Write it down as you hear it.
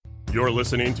You're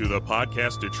listening to the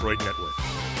Podcast Detroit Network.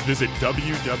 Visit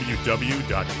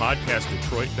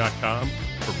www.podcastdetroit.com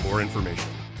for more information.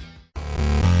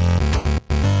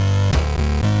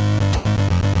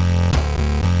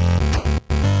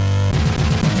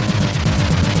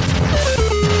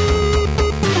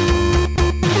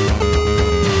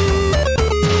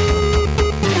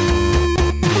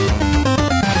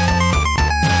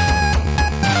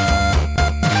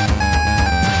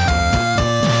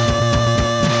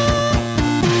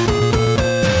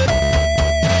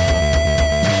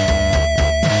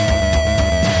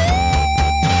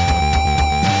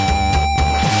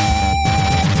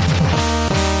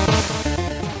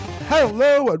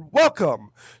 Hello and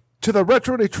welcome to the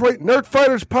Retro Detroit Nerd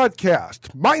Fighters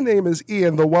podcast. My name is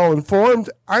Ian the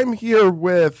Well-Informed. I'm here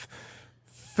with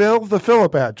Phil the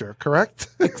Philibadger, correct?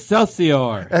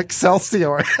 Excelsior.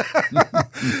 Excelsior.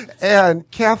 And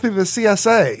Kathy the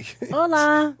CSA.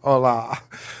 Hola. Hola.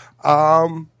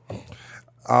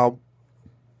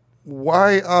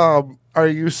 Why are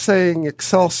you saying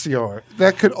Excelsior?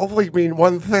 That could only mean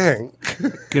one thing.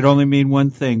 Could only mean one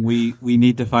thing. We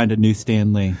need to find a new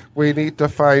Stan Lee. We need to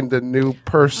find a new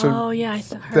person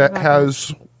that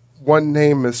has one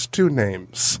name as two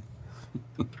names.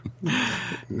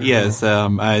 Yes,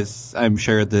 I'm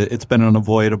sure that it's been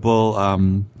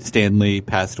unavoidable. Stan Lee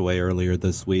passed away earlier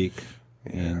this week,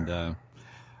 and there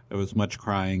was much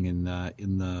crying in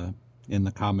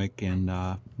the comic and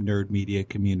nerd media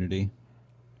community.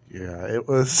 Yeah, it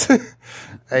was.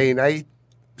 I mean, I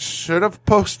should have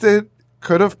posted,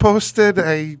 could have posted.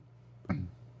 I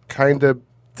kind of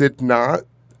did not,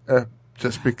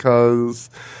 just because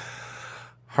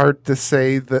hard to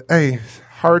say that.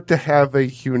 Hard to have a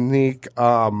unique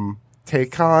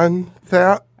take on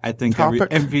that. I think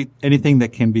anything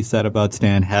that can be said about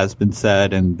Stan has been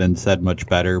said and been said much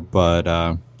better.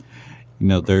 But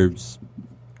there's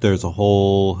a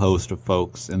whole host of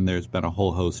folks, and there's been a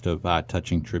whole host of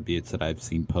touching tributes that I've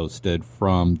seen posted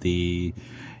from the,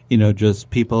 just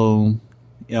people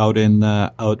out in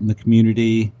the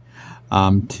community,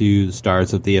 to the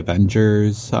stars of the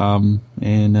Avengers, and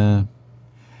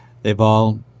they've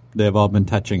all been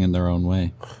touching in their own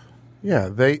way. Yeah,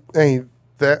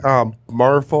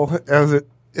 Marvel as it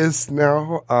is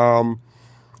now,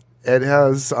 it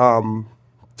has to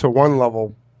one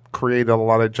level created a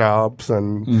lot of jobs,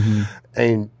 and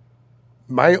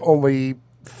my only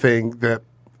thing that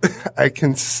I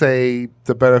can say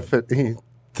the benefit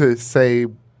to say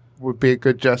would be a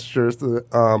good gesture is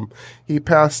that he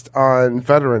passed on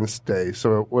Veterans Day,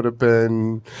 so it would have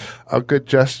been a good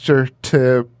gesture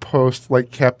to post like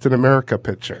Captain America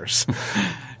pictures.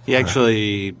 He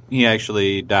actually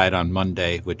died on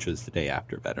Monday, which was the day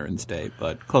after Veterans Day,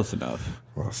 but close enough.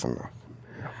 Close enough.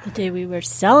 The day we were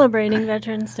celebrating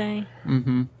Veterans Day.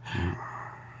 Mm-hmm.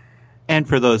 And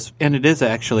and it is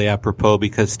actually apropos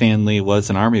because Stan Lee was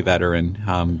an Army veteran,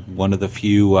 one of the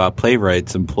few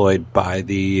playwrights employed by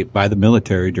the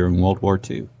military during World War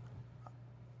II.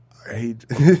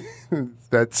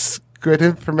 That's good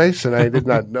information. I did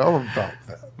not know about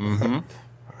that. Mm-hmm.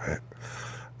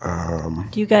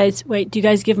 Do you guys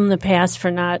give him the pass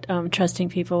for not trusting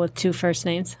people with two first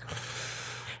names?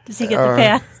 Does he get the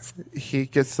pass? He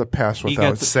gets the pass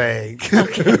without saying.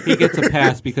 Okay. He gets a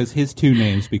pass because his two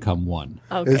names become one.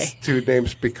 Okay. His two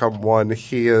names become one.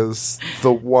 He is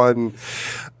the one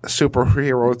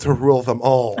superhero to rule them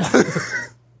all.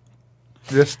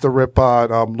 Just to rip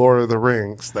on Lord of the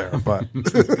Rings there, but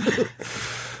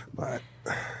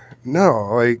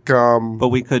no, But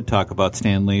we could talk about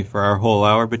Stan Lee for our whole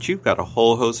hour. But you've got a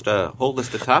whole list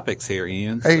of topics here,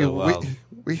 Ian. Hey, so,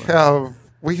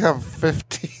 we have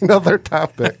 15 other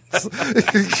topics.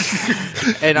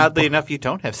 And oddly enough, you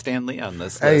don't have Stan Lee on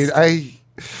this list. I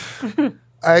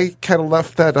kind of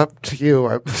left that up to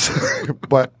you.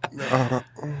 But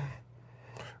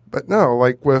no,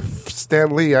 like with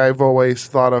Stan Lee, I've always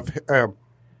thought of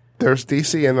there's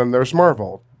DC and then there's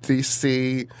Marvel.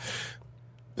 DC,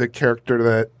 the character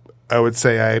that I would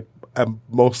say I am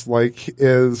most like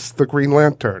is the Green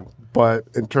Lantern. But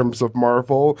in terms of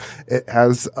Marvel,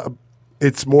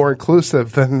 it's more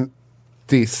inclusive than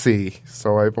DC.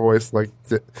 So I've always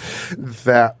liked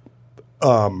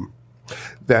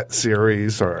that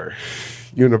series or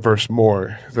universe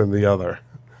more than the other.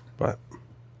 But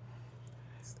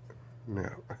no,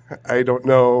 I don't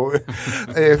know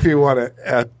if you want to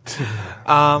add.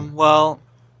 Well,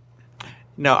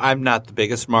 no, I'm not the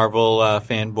biggest Marvel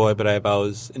fanboy, but I've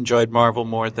always enjoyed Marvel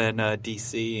more than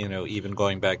DC. Even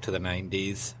going back to the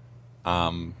 '90s.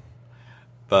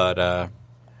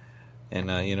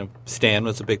 Stan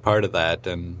was a big part of that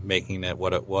and making it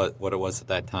what it was at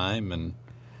that time, and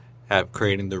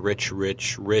creating the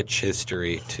rich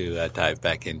history to dive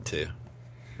back into.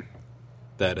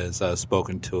 That has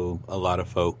spoken to a lot of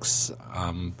folks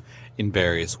in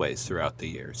various ways throughout the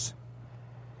years.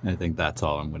 I think that's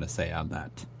all I'm going to say on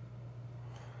that.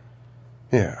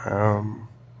 Yeah.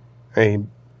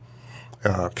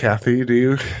 Kathy, do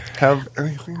you have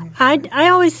anything? I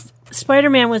always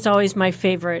Spider-Man was always my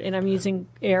favorite, and I'm using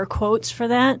air quotes for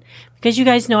that because you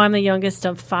guys know I'm the youngest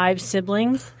of 5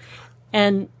 siblings,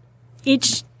 and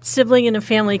each sibling in a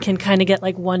family can kind of get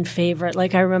like one favorite.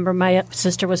 Like I remember my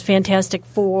sister was Fantastic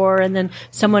Four, and then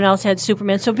someone else had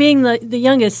Superman. So being the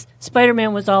youngest,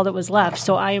 Spider-Man was all that was left.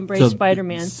 So I embraced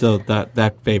Spider-Man. So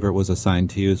that favorite was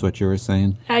assigned to you, is what you were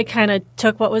saying? I kind of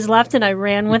took what was left and I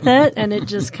ran with it, and it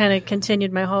just kind of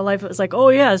continued my whole life. It was like, oh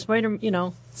yeah,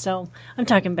 Spider-Man, So I'm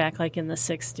talking back like in the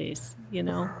 60s,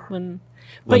 when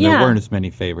there weren't as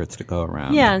many favorites to go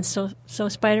around. Yeah, and so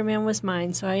Spider-Man was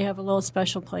mine. So I have a little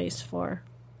special place for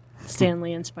Stan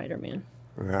Lee and Spider-Man.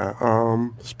 Yeah,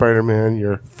 Spider-Man,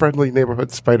 your friendly neighborhood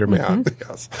Spider-Man. Mm-hmm.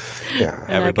 Yes. Yeah.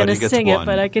 I'm not going to sing it,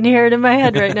 but I can hear it in my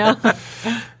head right now.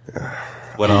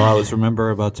 What I'll always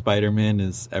remember about Spider-Man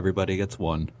is everybody gets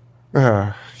one.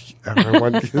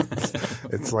 Everyone gets,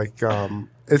 it's like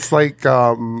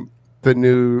the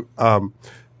new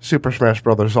Super Smash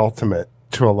Brothers Ultimate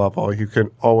to a level. You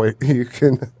can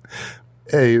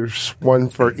there's one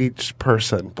for each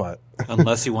person, but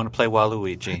unless you want to play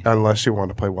Waluigi. Unless you want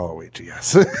to play Waluigi,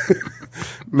 yes.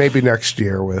 Maybe next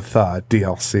year with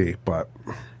DLC, but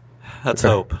let's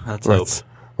hope.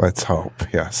 Let's hope,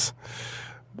 yes.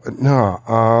 But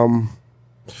no,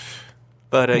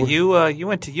 But you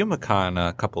went to Youmacon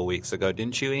a couple weeks ago,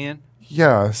 didn't you, Ian?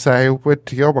 Yes, I went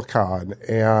to Youmacon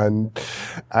and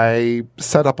I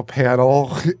set up a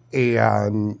panel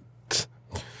and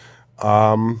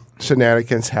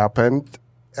shenanigans happened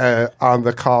on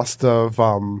the cost of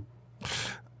on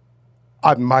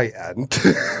my end.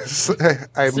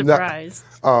 I'm surprise.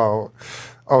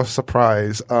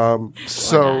 Surprise.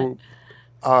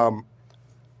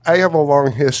 I have a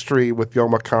long history with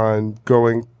Youmacon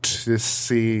going to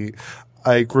see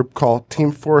a group called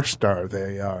Team 4-Star.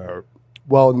 They are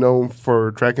well known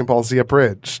for Dragon Ball Z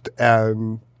Abridged,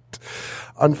 and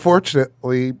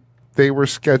unfortunately, they were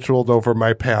scheduled over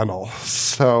my panel.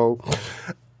 So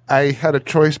I had a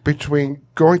choice between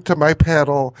going to my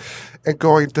panel and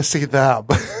going to see them.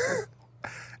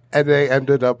 And I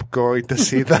ended up going to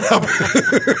see them.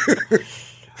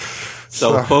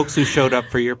 So folks who showed up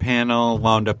for your panel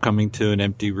wound up coming to an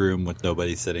empty room with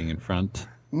nobody sitting in front?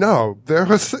 No, there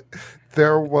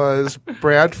was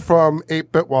Brad from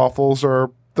 8-Bit Waffles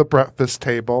or The Breakfast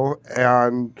Table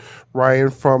and Ryan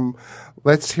from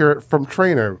Let's Hear It from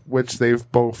Trainer, which they've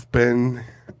both been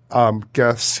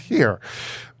guests here.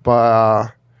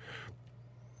 But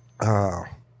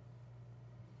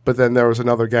then there was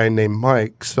another guy named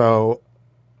Mike, so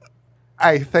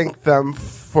I thank them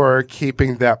for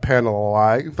keeping that panel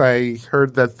alive. I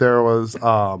heard that there was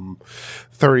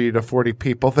 30 to 40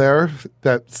 people there.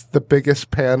 That's the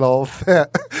biggest panel that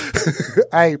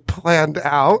I planned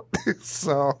out.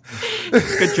 So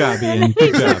good job, Ian.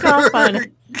 Good job.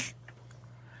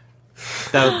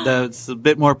 That's a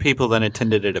bit more people than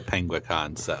attended at a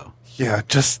PenguinCon, so. Yeah,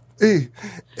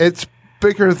 it's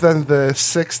bigger than the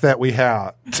 6 that we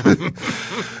had.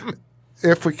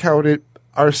 If we counted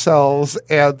ourselves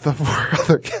and the 4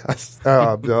 other guests, the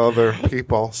other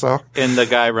people. So, and the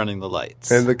guy running the lights.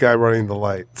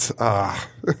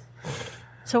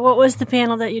 So what was the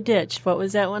panel that you ditched? What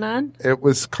was that one on? It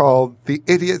was called The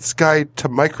Idiot's Guide to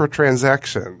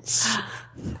Microtransactions.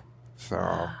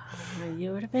 So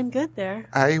you would have been good there.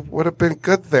 I would have been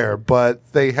good there,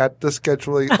 but they had to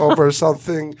schedule it over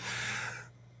something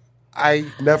I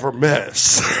never miss.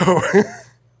 So.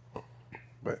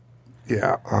 But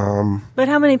yeah. But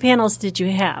how many panels did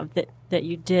you have that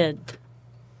you did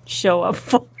show up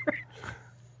for?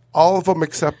 All of them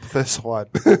except this one.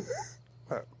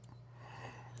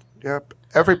 Yep.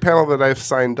 Every panel that I've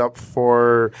signed up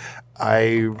for,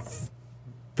 I've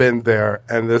been there,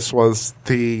 and this was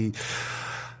the,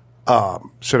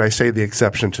 should I say, the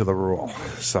exception to the rule.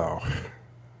 So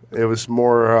it was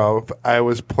more of I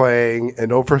was playing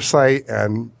an oversight,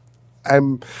 and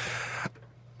I'm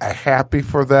happy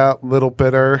for that, little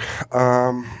bitter.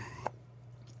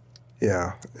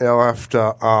 Yeah, it'll have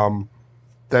to,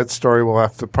 that story will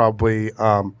have to probably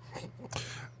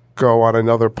go on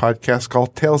another podcast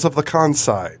called Tales of the Con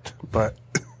Side. But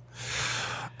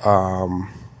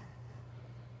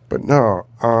no.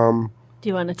 Do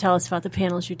you want to tell us about the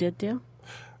panels you did do?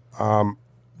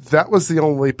 That was the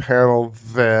only panel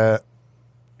that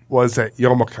was at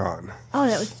Youmacon. Oh,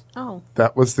 that was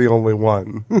That was the only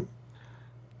one.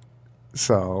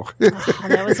 So Oh,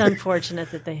 that was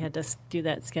unfortunate that they had to do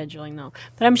that scheduling, though.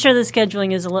 But I'm sure the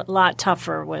scheduling is a lot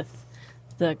tougher with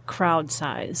the crowd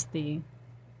size.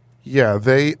 yeah,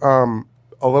 they a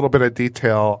little bit of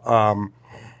detail.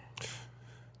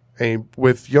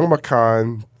 With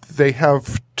Youmacon, they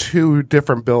have two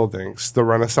different buildings: the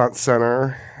Renaissance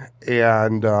Center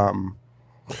and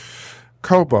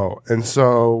Kobo. And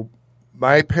so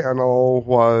my panel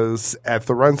was at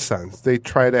the Renaissance. They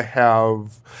try to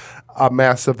have a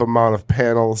massive amount of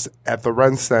panels at the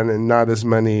Renaissance and not as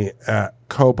many at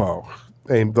Kobo.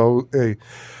 And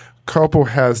Kobo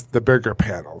has the bigger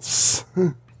panels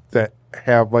that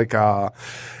have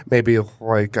maybe a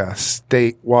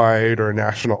statewide or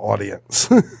national audience.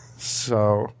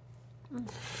 So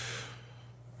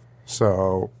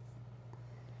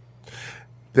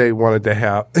they wanted to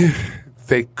have.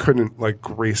 They couldn't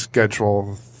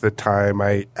reschedule the time.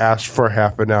 I asked for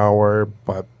half an hour,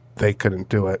 but they couldn't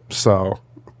do it. So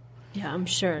Yeah, I'm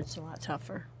sure it's a lot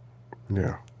tougher.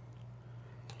 yeah,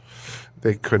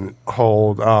 they couldn't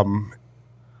hold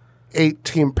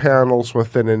 18 panels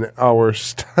within an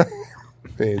hour's time.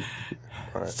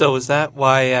 So is that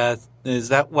why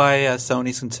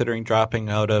Sony's considering dropping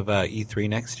out of E3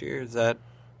 next year? Is that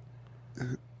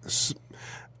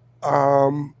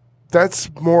that's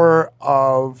more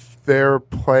of they're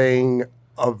playing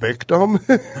a victim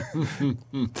to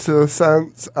the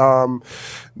sense.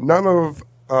 None of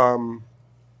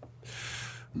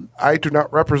I do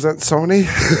not represent Sony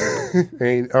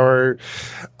or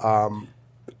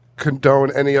condone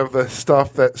any of the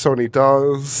stuff that Sony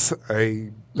does.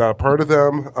 I'm not a part of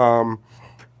them.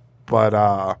 But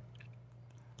I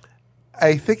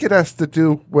think it has to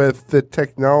do with the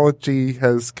technology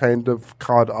has kind of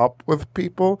caught up with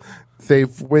people.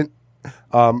 They've went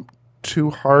too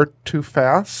hard, too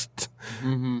fast.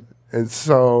 Mm-hmm. And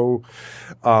so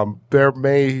there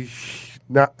may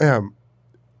not...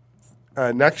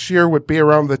 next year would be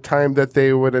around the time that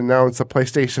they would announce a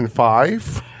PlayStation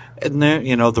 5. And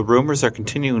there, the rumors are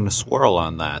continuing to swirl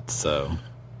on that. So,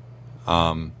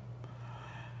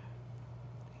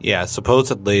 yeah,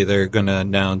 supposedly they're going to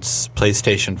announce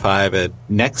PlayStation 5 at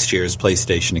next year's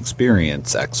PlayStation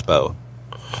Experience Expo,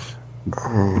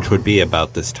 which would be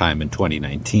about this time in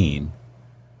 2019.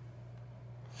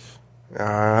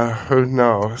 Who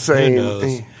knows? Who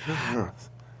knows?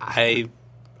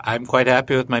 I'm quite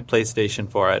happy with my PlayStation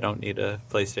 4. I don't need a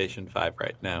PlayStation 5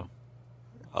 right now.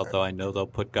 Although I know they'll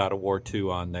put God of War 2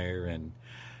 on there and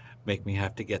make me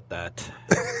have to get that.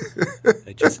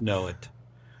 I just know it.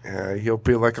 Yeah, you'll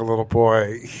be like a little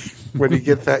boy when you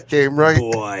get that game right.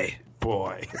 Boy.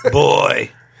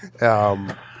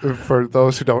 For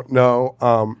those who don't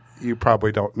know, you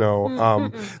probably don't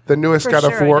know. The newest For God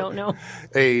sure, of War, I don't know.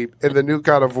 in the new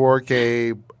God of War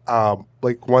game,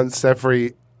 once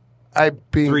every,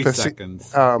 3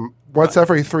 seconds. Once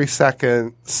every 3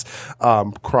 seconds,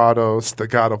 Kratos, the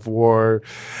God of War,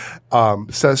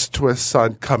 says to his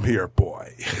son, "Come here,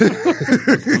 boy."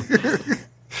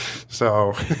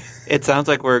 So it sounds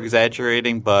like we're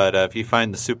exaggerating, but if you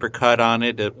find the supercut on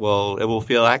it, it will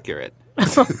feel accurate.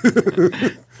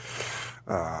 I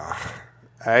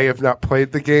have not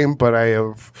played the game, but I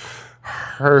have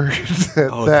heard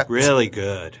that it's really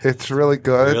good. It's really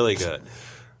good. Really good.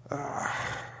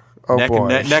 Boy.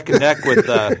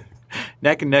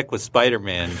 Neck and neck with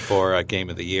Spider-Man for Game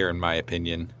of the Year, in my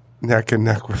opinion. Neck and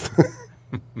neck with.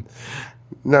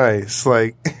 Nice.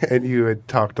 And you had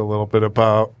talked a little bit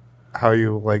about how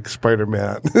you like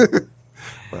Spider-Man.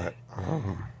 But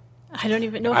I don't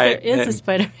even know if there is a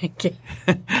Spider-Man game.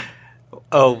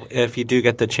 Oh, if you do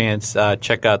get the chance,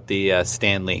 check out the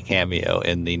Stan Lee cameo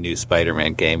in the new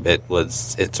Spider-Man game.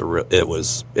 It's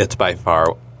by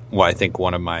far, I think,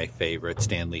 one of my favorite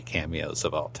Stan Lee cameos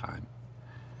of all time.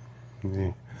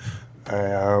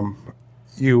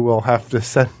 You will have to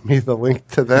send me the link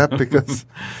to that because.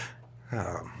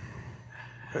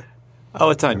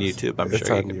 It's on YouTube. I'm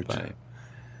sure you can YouTube. find it.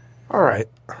 All right.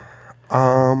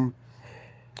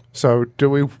 So, do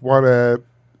we want to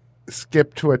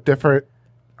skip to a different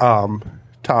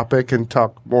topic and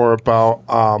talk more about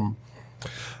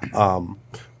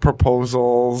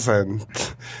proposals and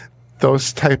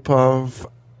those type of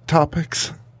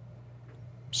topics?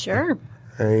 Sure.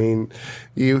 I mean,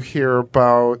 you hear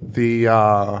about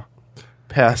the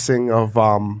passing of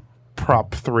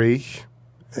Prop 3,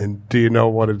 and do you know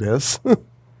what it is?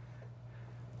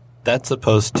 That's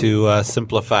supposed to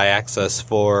simplify access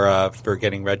for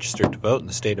getting registered to vote in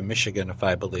the state of Michigan, if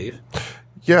I believe.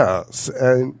 Yes,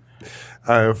 and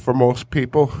for most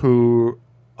people who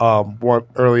want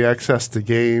early access to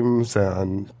games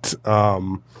and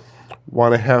want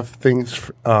to have things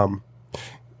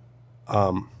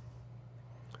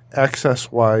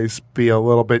access-wise be a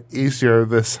little bit easier,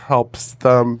 this helps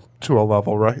them to a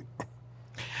level, right?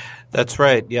 That's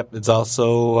right. Yep. It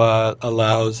also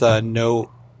allows no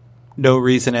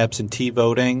reason absentee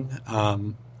voting,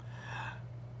 and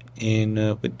then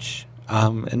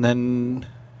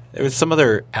there was some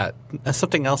other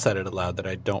something else that it allowed that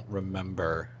I don't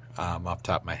remember off the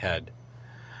top of my head.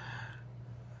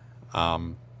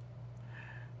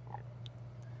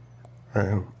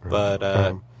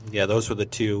 Yeah, those were the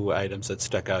two items that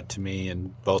stuck out to me,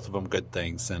 and both of them good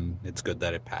things, and it's good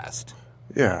that it passed.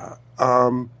 Yeah.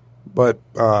 But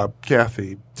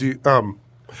Kathy,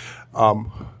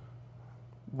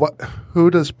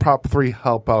 who does Prop 3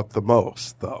 help out the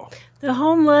most, though? The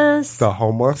homeless. The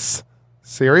homeless?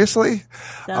 Seriously?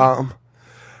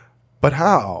 But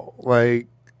how? Like,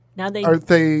 aren't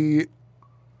they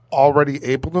already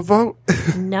able to vote?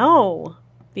 No,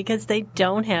 because they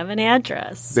don't have an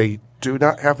address. They do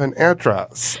not have an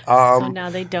address. So now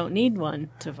they don't need one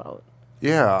to vote.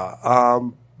 Yeah.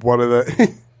 One of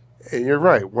the... And you're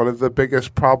right. One of the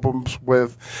biggest problems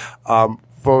with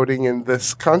voting in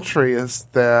this country is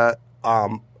that a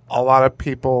lot of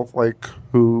people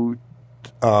who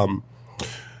are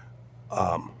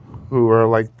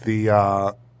like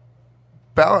the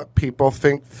ballot people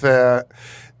think that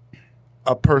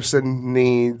a person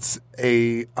needs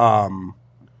a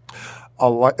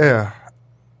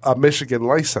Michigan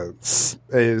license,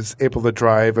 is able to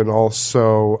drive, and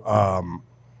also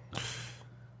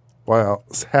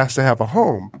has to have a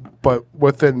home. But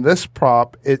within this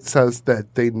prop, it says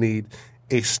that they need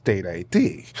a state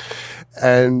ID.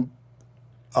 And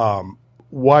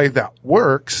why that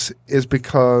works is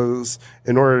because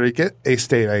in order to get a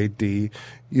state ID,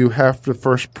 you have to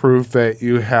first prove that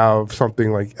you have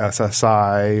something like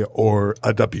SSI or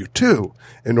a W-2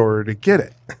 in order to get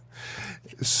it.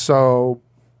 So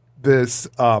this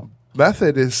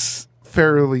method is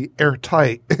fairly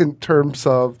airtight in terms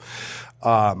of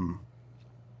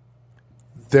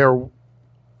there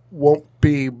won't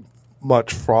be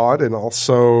much fraud, and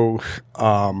also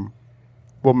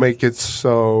will make it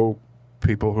so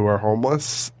people who are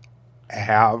homeless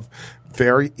have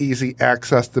very easy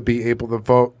access to be able to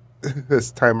vote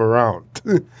this time around.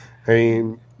 I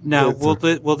mean, now will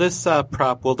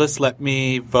this let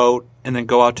me vote and then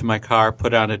go out to my car,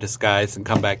 put on a disguise, and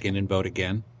come back in and vote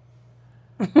again?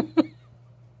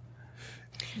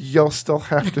 You'll still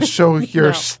have to show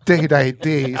your state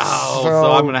ID.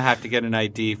 So I'm going to have to get an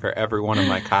ID for every one of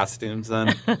my costumes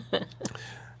then?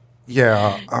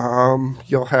 Yeah,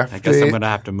 you'll have to... I guess I'm going to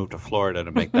have to move to Florida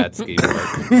to make that scheme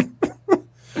work.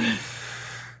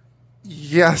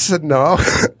 Yes and no.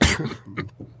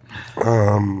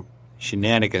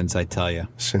 Shenanigans, I tell you.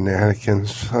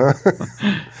 Shenanigans.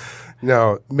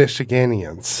 No,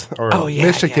 Michiganians. Or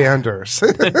Michiganders.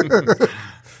 Yeah.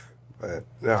 But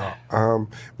no,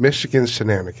 Michigan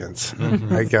shenanigans,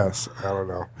 I guess. I don't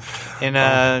know. And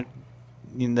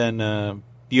then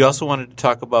you also wanted to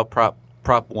talk about Prop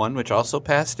 1, which also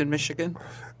passed in Michigan?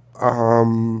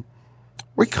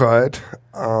 We could.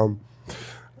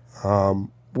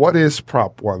 What is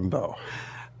Prop 1, though?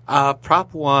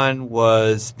 Prop 1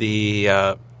 was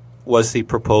the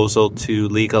proposal to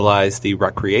legalize the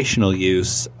recreational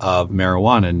use of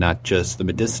marijuana, not just the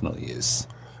medicinal use.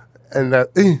 And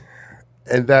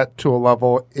that to a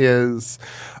level is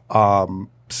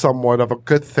somewhat of a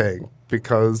good thing,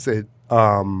 because it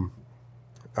the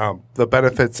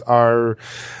benefits are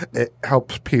it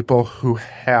helps people who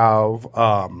have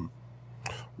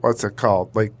what's it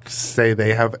called? Like, say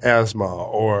they have asthma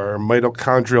or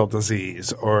mitochondrial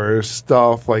disease or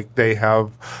stuff like they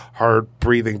have hard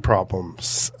breathing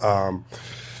problems.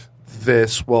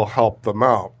 This will help them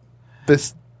out.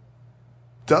 This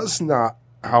does not,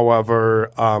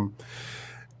 however,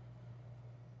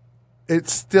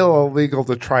 it's still illegal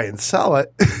to try and sell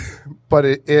it, but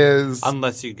it is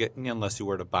unless you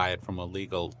were to buy it from a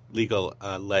legal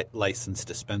licensed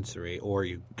dispensary, or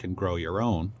you can grow your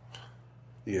own.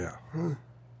 Yeah.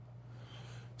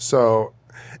 So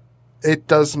it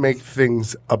does make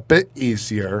things a bit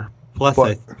easier.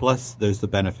 Plus, there's the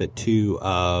benefit too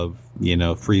of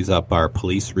frees up our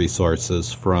police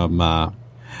resources from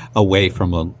away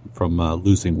from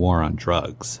losing war on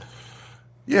drugs.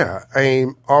 Yeah, I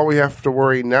mean, all we have to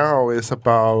worry now is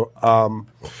about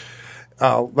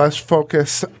less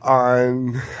focus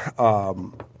on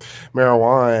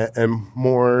marijuana and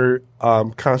more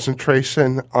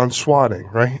concentration on swatting,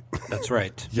 right? That's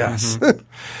right. Yes.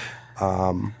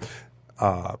 Mm-hmm.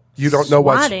 You don't know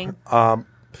swatting.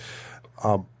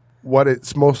 What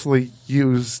it's mostly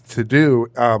used to do.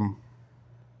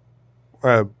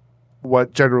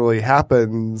 what generally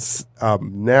happens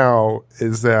now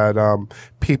is that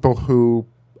people who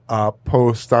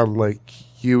post on like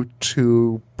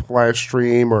YouTube live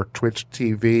stream or Twitch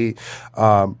TV,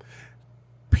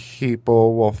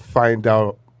 people will find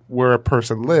out where a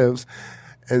person lives,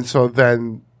 and so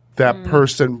then that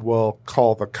person will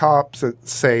call the cops and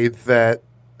say that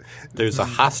there's a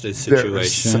hostage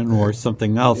situation or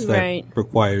something else that Right.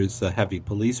 requires a heavy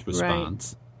police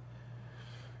response.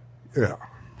 Yeah.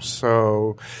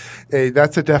 So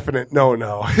that's a definite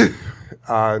no-no.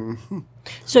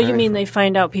 So you mean they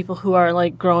find out people who are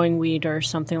like growing weed or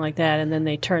something like that, and then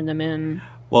they turn them in?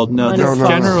 Well, no, No, this no.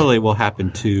 generally will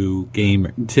happen to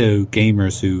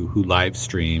gamers who live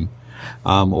stream,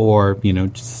 or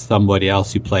just somebody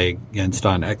else you play against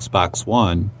on Xbox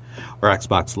One or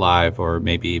Xbox Live or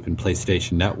maybe even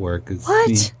PlayStation Network.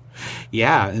 What?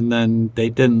 Yeah, and then they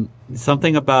didn't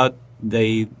something about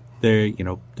they're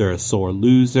a sore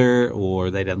loser, or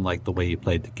they didn't like the way you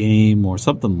played the game, or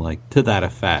something like to that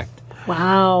effect.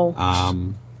 Wow.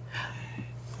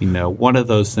 One of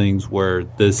those things where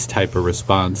this type of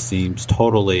response seems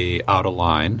totally out of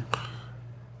line.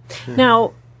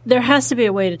 Now, there has to be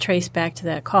a way to trace back to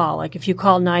that call. Like if you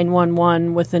call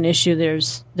 911 with an issue,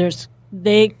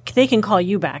 they can call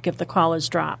you back if the call is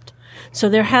dropped. So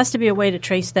there has to be a way to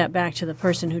trace that back to the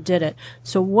person who did it.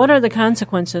 So what are the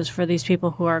consequences for these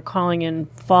people who are calling in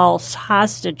false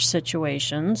hostage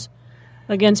situations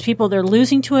against people they're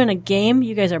losing to in a game?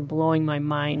 You guys are blowing my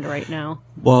mind right now.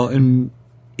 Well, and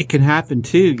it can happen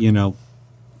too.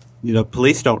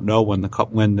 Police don't know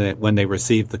when they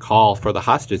receive the call for the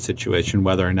hostage situation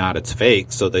whether or not it's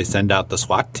fake. So they send out the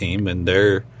SWAT team, and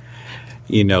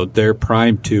they're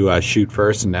primed to shoot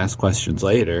first and ask questions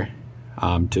later,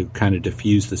 to kind of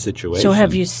diffuse the situation. So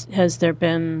has there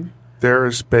been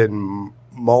there's been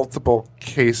multiple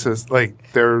cases,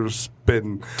 like there's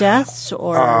been deaths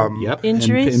or Yep,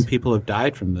 injuries? and people have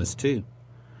died from this too.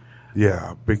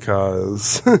 Yeah,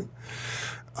 because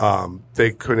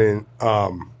they couldn't.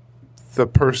 The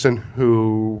person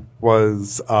who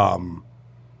was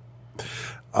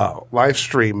live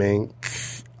streaming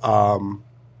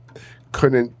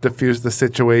couldn't diffuse the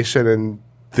situation, and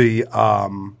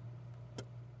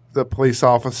the police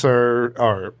officer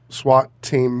or SWAT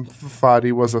team thought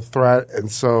he was a threat,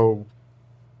 and so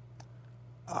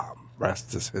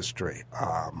rest is history.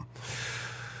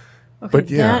 Okay, but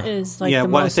yeah. that is like Yeah, the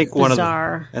well, most I think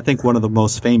one of the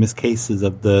most famous cases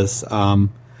of this.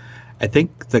 I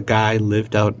think the guy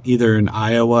lived out either in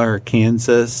Iowa or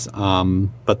Kansas,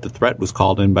 but the threat was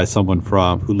called in by someone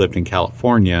who lived in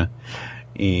California,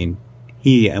 and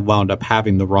he wound up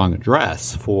having the wrong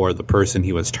address for the person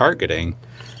he was targeting.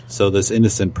 So this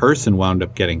innocent person wound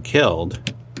up getting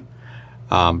killed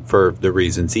for the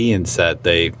reasons Ian said.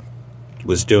 They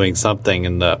was doing something,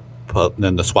 and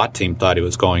then the SWAT team thought he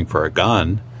was going for a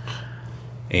gun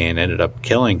and ended up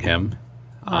killing him.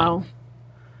 Wow.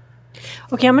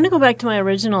 Okay, I'm going to go back to my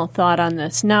original thought on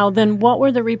this. Now, then, what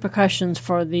were the repercussions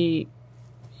for the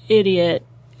idiot?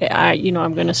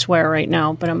 I'm going to swear right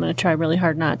now, but I'm going to try really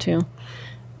hard not to.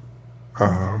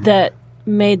 That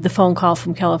made the phone call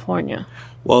from California.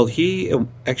 Well, he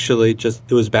actually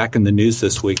it was back in the news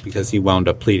this week because he wound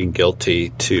up pleading guilty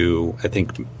to, I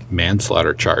think,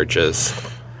 manslaughter charges.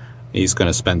 He's going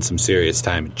to spend some serious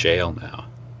time in jail now.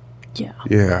 Yeah.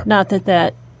 Yeah. Not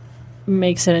that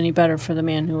makes it any better for the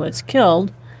man who was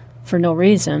killed for no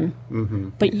reason. Mm-hmm.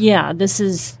 But yeah, this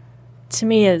is, to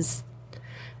me, I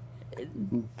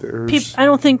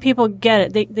don't think people get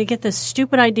it. They get this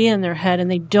stupid idea in their head,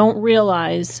 and they don't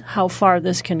realize how far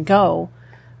this can go.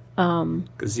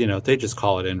 Because, they just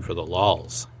call it in for the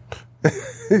lulz.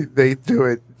 They do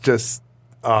it just,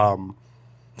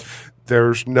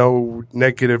 there's no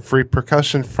negative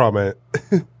repercussion from it.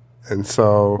 And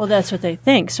so... Well, that's what they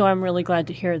think. So I'm really glad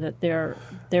to hear that there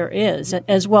is.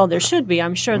 As well, there should be.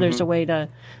 I'm sure there's a way to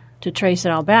trace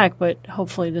it all back, but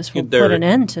hopefully this will put an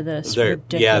end to this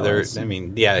ridiculous.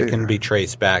 Yeah, it can be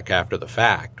traced back after the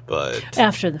fact, but...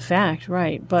 After the fact,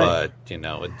 right. But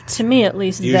to me, at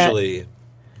least, usually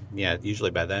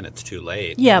by then it's too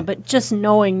late. Yeah, but just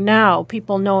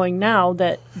people knowing now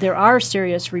that there are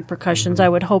serious repercussions, I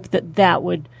would hope that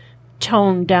would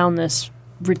tone down this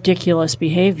ridiculous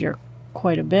behavior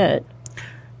quite a bit.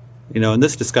 And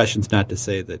this discussion's not to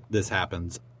say that this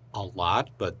happens a lot,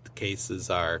 but the cases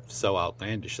are so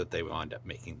outlandish that they wind up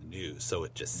making the news. So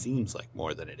it just seems like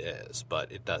more than it is,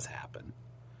 but it does happen.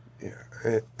 Yeah,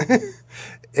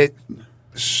 it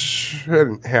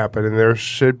shouldn't happen, and there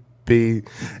should be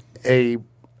a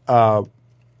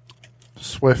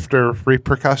swifter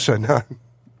repercussion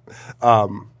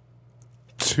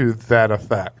to that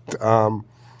effect.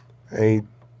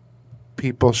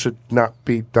 People should not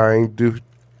be dying due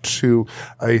to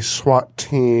a SWAT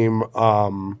team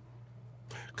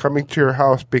coming to your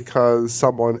house because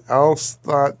someone else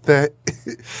thought that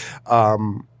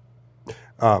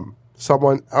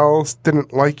someone else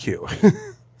didn't like you.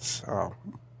 So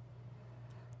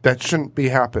that shouldn't be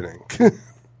happening.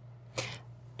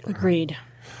 Agreed.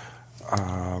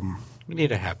 We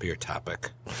need a happier topic.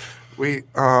 We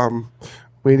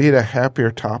need a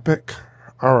happier topic.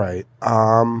 All right.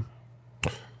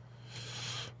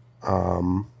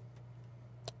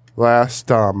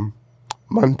 Last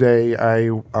Monday, I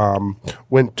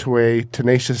went to a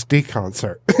Tenacious D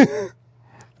concert.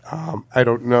 I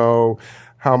don't know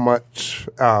how much,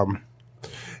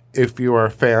 if you are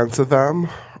fans of them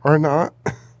or not.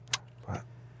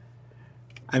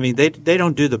 I mean, they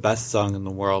don't do the best song in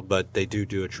the world, but they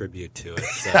do a tribute to it.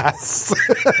 So. Yes.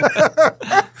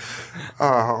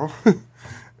 Oh,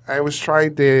 I was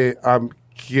trying to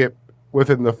get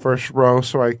within the first row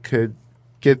so I could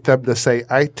get them to say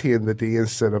IT in the D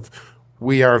instead of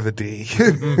we are the D.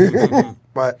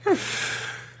 but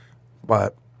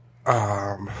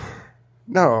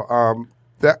no,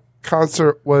 that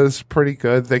concert was pretty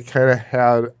good. They kind of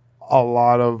had a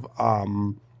lot of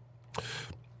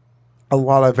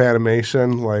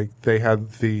animation. Like they had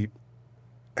the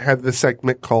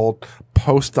segment called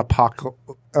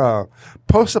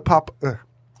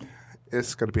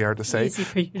it's going to be hard to say. Easy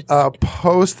for you to say.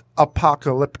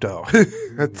 Post-apocalypto.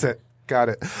 That's it. Got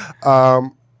it.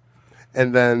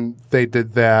 And then they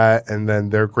did that, and then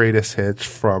their greatest hits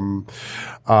from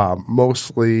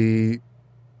mostly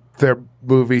their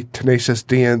movie Tenacious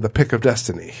D and The Pick of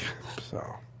Destiny.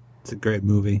 So It's a great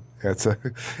movie. it's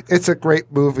a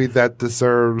great movie that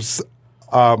deserves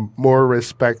more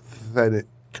respect than it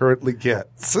currently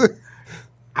gets.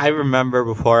 I remember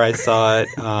before I saw it,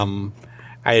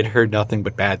 I had heard nothing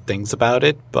but bad things about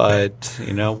it. But,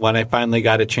 you know, when I finally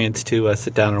got a chance to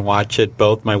sit down and watch it,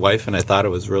 both my wife and I thought it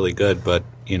was really good. But,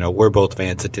 you know, we're both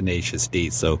fans of Tenacious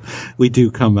D, so we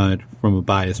do come at it from a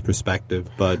biased perspective.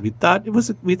 But we thought it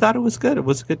was good. It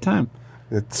was a good time.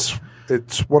 It's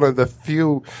one of the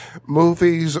few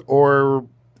movies or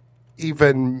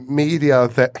even media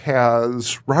that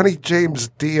has Ronnie James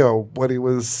Dio when he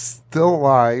was still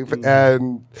alive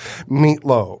and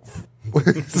Meatloaf.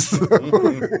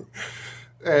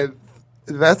 And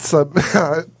that's a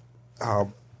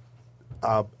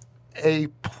A+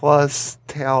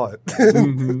 talent.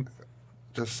 Mm-hmm.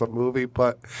 Just a movie,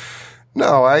 but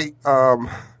no,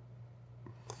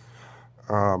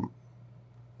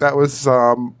 that was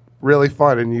really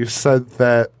fun. And you said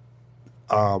that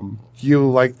you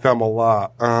like them a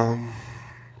lot.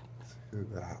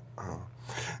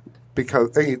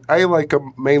 Because I like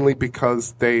them mainly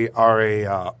because they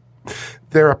are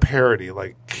they're a parody,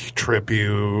 like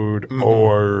Tribute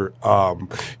or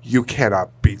You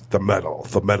Cannot Beat the Metal.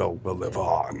 The Metal Will Live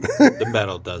On. The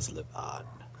metal does live on.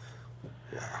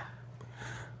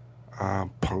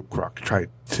 Punk rock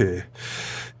tried to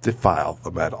defile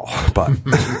the metal, but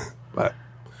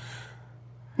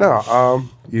no.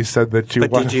 You said that you.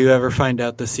 But did you ever find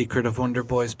out the secret of Wonder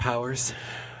Boy's powers?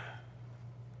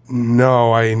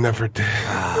 No, I never did.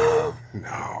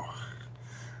 No.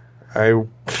 I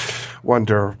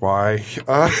wonder why.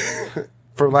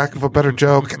 For lack of a better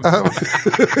joke.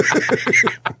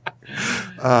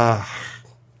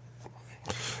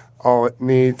 All it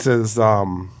needs is, I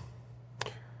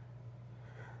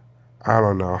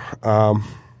don't know.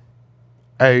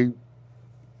 I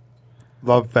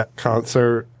love that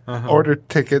concert. Ordered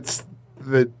tickets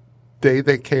the day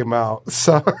they came out.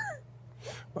 So,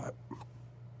 but,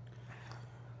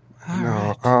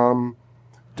 no. Right.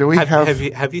 Do we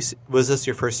have you was this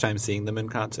your first time seeing them in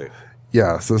concert?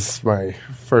 Yes, this is my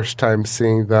first time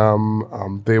seeing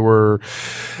them. They were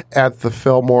at the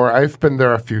Fillmore. I've been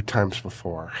there a few times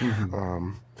before.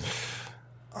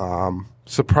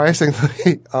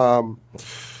 Surprisingly,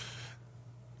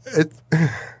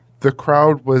 the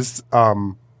crowd was.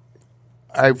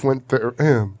 I went there.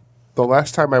 The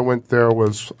last time I went there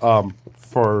was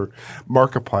for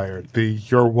Markiplier, the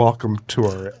You're Welcome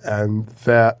tour, and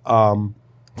that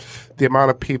the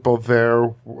amount of people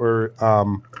there were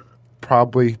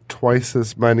probably twice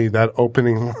as many that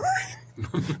opening line.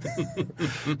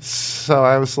 So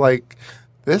I was like,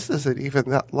 this isn't even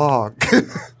that long.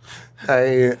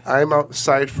 I'm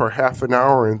outside for half an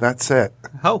hour and that's it.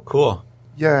 Oh, cool.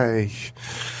 Yay.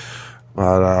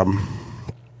 But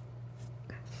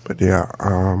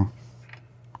yeah,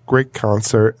 great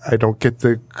concert. I don't get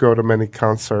to go to many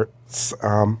concerts.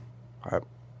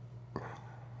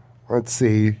 Let's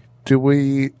see. Do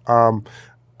we,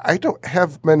 I don't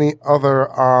have many other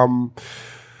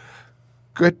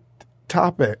good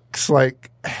topics,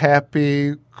 like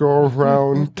happy go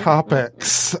around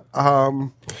topics.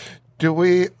 Do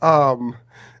we, and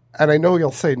I know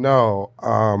you'll say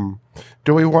no,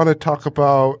 do we want to talk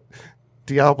about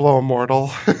Diablo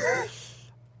Immortal?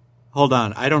 Hold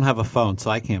on. I don't have a phone, so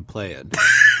I can't play it.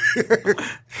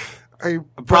 I'm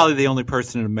probably the only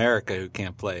person in America who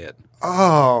can't play it.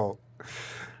 Oh,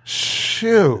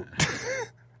 shoot.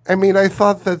 I mean, I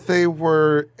thought that they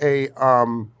were a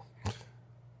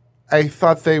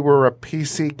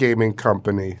PC gaming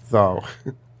company, though.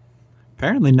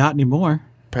 Apparently not anymore.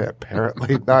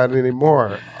 Apparently not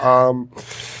anymore.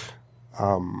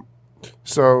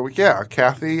 So yeah,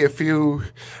 Kathy, if you,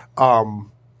 I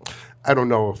don't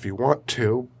know if you want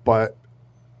to, but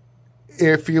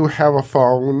if you have a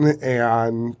phone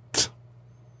and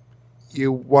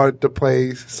you want to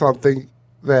play something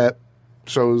that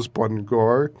shows blood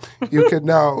gore, you can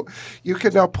now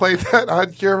play that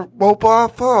on your mobile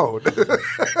phone.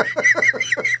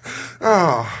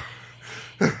 Oh.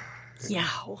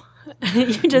 Yow. You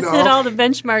just hit all the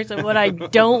benchmarks of what I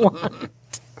don't want.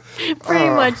 Pretty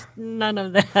much none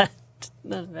of that.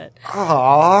 None of it.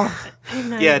 Aw.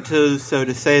 Yeah, to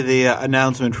say the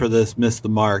announcement for this missed the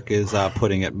mark is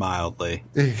putting it mildly.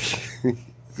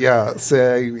 Yeah,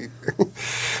 say,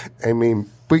 I mean,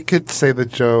 we could say the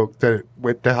joke that it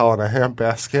went to hell in a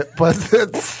handbasket, but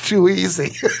that's too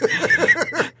easy.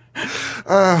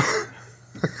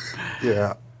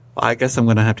 Yeah. Well, I guess I'm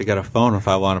going to have to get a phone if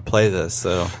I want to play this,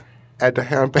 so. At the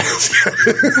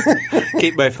handbasket.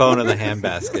 Keep my phone in the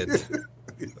handbasket.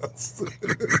 Yes.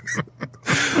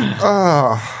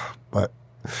 But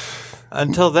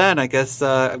until then, I guess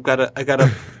I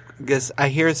guess I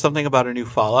hear something about a new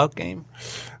Fallout game.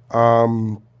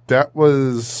 That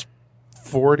was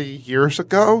 40 years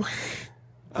ago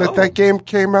that game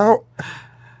came out.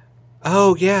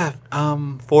 Oh yeah,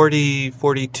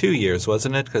 42 years,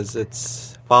 wasn't it? Because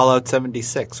it's Fallout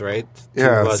 76, right?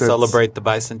 Yeah, to celebrate the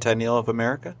bicentennial of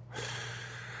America.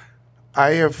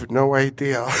 I have no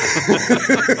idea.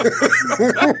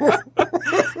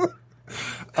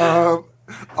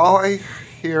 All I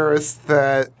hear is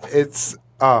that it's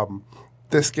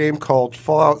this game called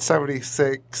Fallout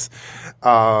 76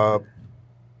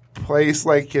 plays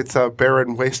like it's a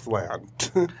barren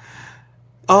wasteland.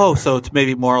 Oh, so it's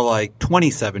maybe more like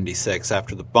 2076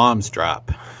 after the bombs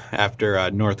drop,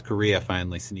 after North Korea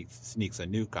finally sneaks a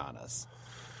nuke on us.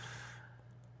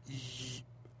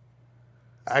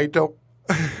 I don't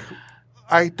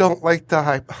like the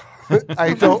hype.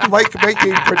 I don't like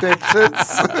making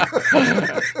predictions.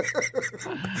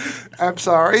 I'm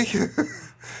sorry.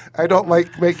 I don't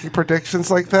like making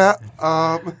predictions like that.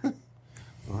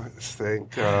 Let's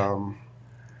think.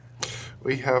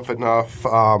 We have enough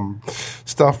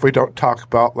stuff we don't talk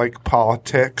about, like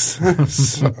politics.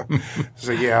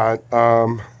 So yeah.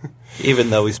 Even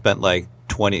though we spent like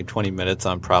 20 minutes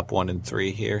on Prop 1 and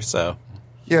 3 here, so.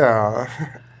 Yeah,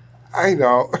 I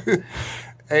know.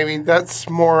 I mean, that's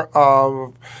more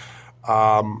of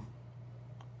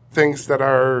things that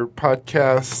are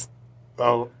podcasts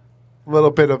a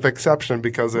little bit of exception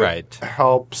because it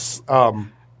helps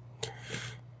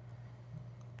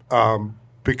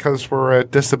because we're a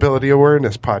disability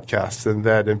awareness podcast and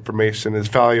that information is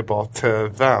valuable to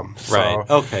them. So, right.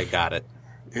 Okay, got it.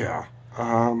 Yeah.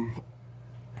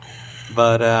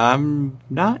 But I'm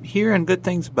not hearing good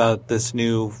things about this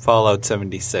new Fallout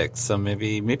 76, so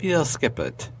maybe I'll skip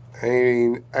it. I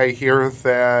mean, I hear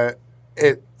that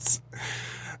it's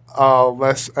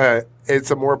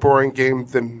it's a more boring game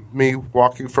than me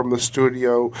walking from the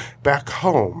studio back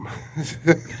home.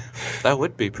 That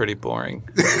would be pretty boring.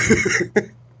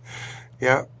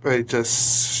 Yeah, but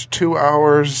just 2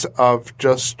 hours of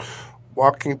just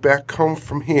walking back home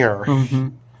from here. Mm-hmm.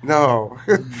 No,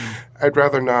 I'd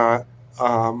rather not.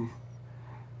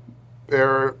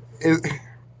 There is,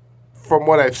 from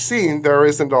what I've seen, there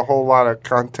isn't a whole lot of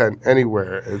content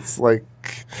anywhere. It's like,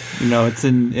 I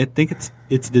think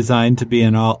it's designed to be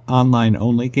an online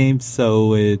only game,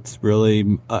 so it's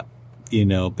really,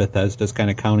 Bethesda's kind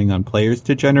of counting on players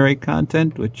to generate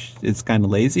content, which is kind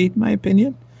of lazy, in my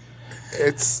opinion.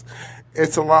 It's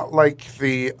a lot like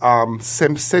the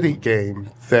SimCity game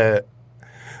that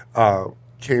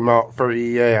came out for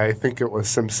EA. I think it was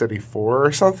SimCity 4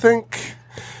 or something,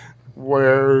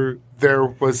 where there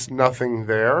was nothing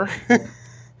there.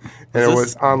 And it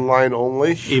was online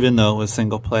only. Even though it was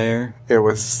single player? It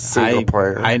was single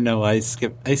player. I know. I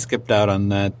skipped out on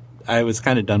that. I was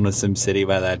kind of done with SimCity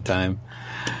by that time.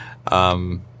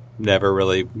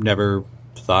 Never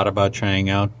thought about trying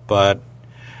out, but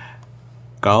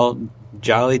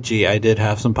jolly gee, I did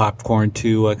have some popcorn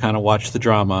to kind of watch the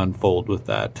drama unfold with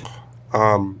that.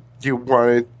 You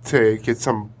wanted to get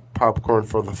some popcorn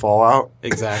for the fallout?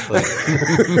 Exactly.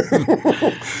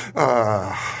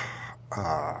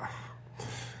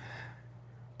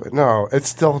 But no, it's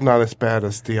still not as bad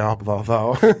as Diablo,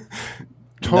 though.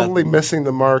 Totally missing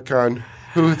the mark on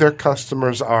who their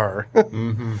customers are.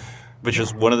 Which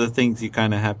is one of the things you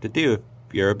kind of have to do if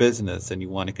you're a business and you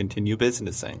want to continue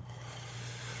businessing.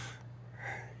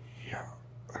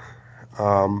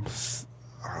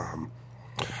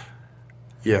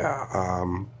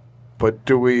 But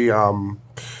do we, to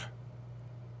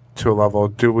a level,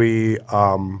 do we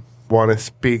want to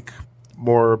speak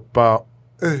more about,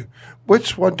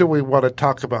 which one do we want to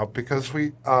talk about? Because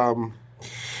we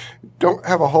don't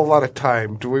have a whole lot of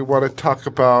time. Do we want to talk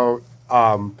about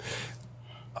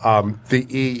the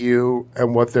EU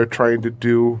and what they're trying to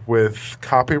do with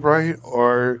copyright,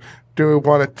 or do we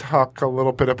want to talk a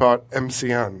little bit about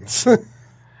MCNs?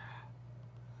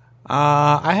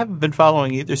 I haven't been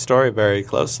following either story very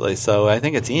closely, so I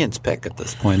think it's Ian's pick at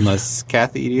this point. Unless,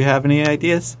 Kathy, do you have any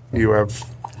ideas? You have...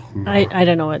 I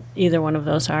don't know what either one of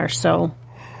those are, so...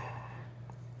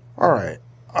 All right.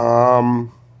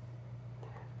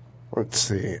 Let's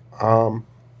see.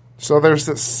 So there's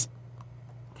this...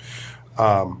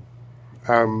 I'm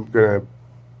going to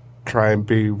try and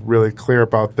be really clear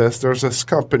about this. There's this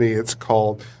company, it's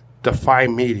called Defy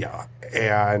Media,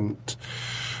 and...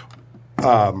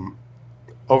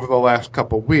 over the last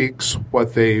couple of weeks,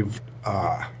 what they've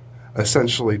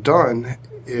essentially done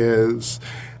is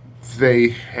they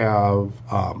have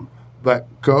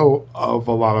let go of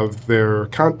a lot of their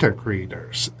content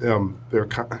creators.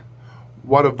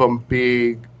 One of them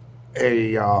being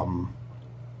a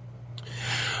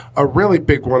really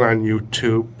big one on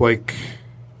YouTube, like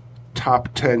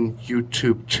top 10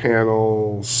 YouTube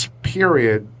channels,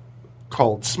 period,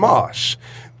 called Smosh,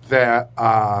 that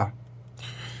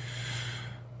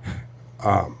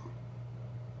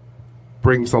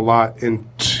brings a lot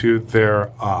into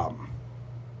their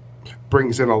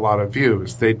brings in a lot of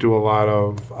views. They do a lot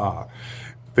of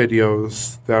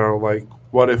videos that are like,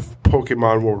 what if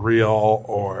Pokemon were real,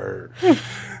 or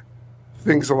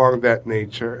things along that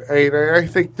nature. I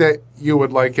think that you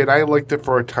would like it. I liked it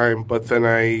for a time, but then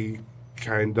I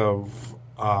kind of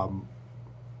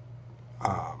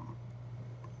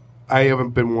I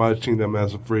haven't been watching them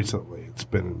as of recently. It's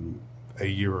been a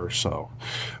year or so,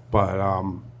 but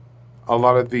a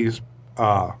lot of these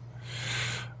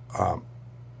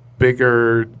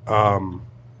bigger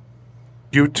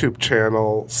YouTube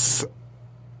channels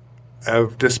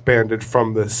have disbanded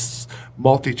from this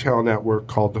multi-channel network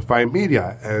called Defy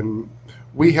Media, and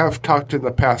we have talked in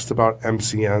the past about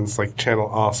MCNs like Channel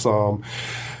Awesome.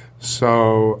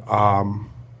 So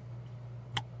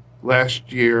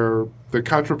last year, the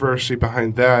controversy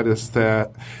behind that is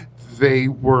that they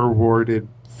were awarded,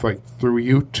 like, through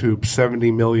YouTube,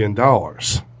 $70 million.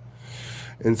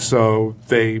 And so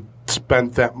they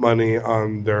spent that money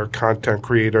on their content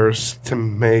creators to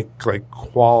make, like,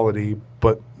 quality,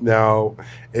 but now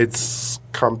it's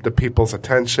come to people's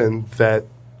attention that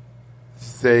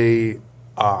they,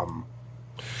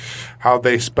 how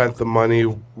they spent the money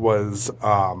was,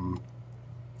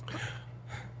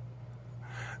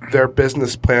 their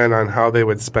business plan on how they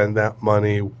would spend that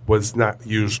money was not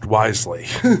used wisely.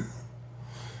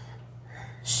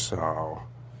 So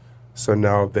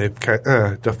now they've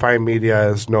Defy Media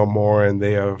is no more, and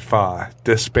they have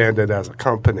disbanded as a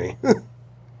company.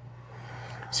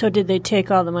 So did they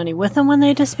take all the money with them when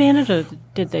they disbanded, or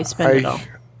did they spend it all?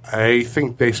 I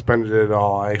think they spent it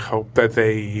all. I hope that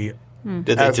they... Did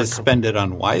they just spend it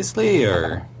unwisely,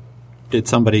 or did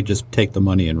somebody just take the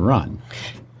money and run?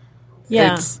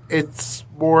 Yeah. It's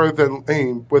more than...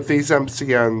 with these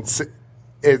MCNs,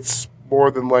 it's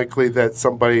more than likely that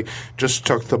somebody just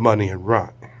took the money and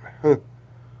run.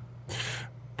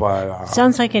 But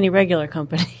sounds like any regular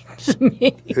company to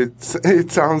me.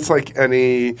 It sounds like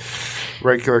any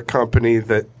regular company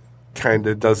that kind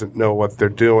of doesn't know what they're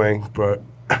doing, but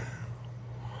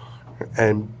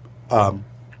and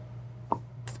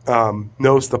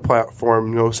knows the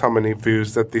platform, knows how many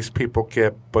views that these people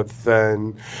get, but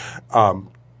then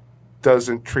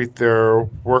doesn't treat their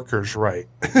workers right.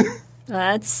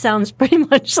 That sounds pretty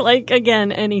much like,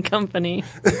 again, any company.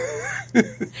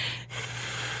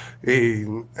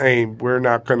 We're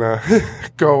not going to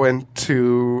go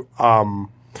into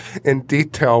in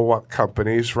detail what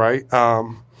companies, right?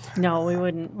 No, we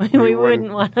wouldn't. We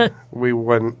wouldn't want to. We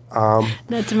wouldn't.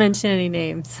 Not to mention any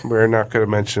names. We're not going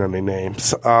to mention any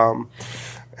names.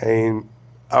 And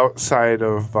outside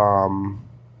of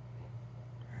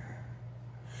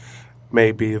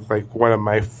maybe like one of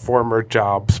my former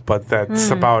jobs, but that's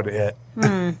about it.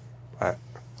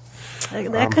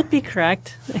 That could be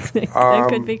correct. That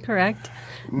could be correct.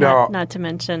 No. Not to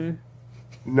mention.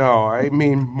 No, I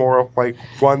mean more like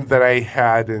one that I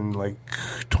had in like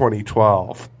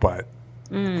 2012, but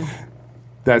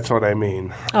that's what I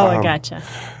mean. Oh, I gotcha.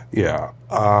 Yeah.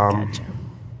 Gotcha.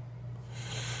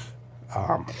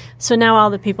 So now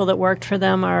all the people that worked for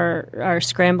them are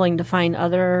scrambling to find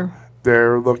other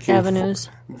They're looking avenues.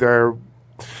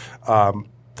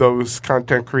 Those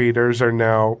content creators are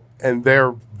now, and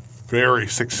they're very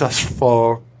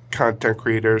successful content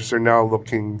creators. They're now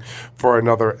looking for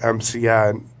another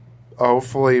MCN.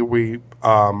 Hopefully, we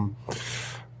don't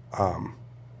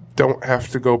have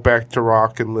to go back to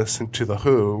rock and listen to the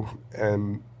Who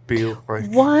and be like,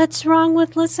 What's wrong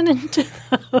with listening to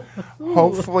the Who?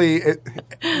 hopefully,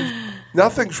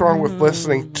 nothing's wrong with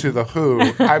listening to the Who.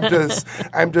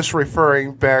 I'm just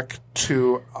referring back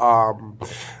to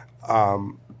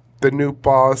the new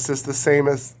boss is the same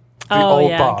as the old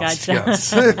boss. Gotcha.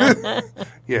 Yes.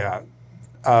 Yeah.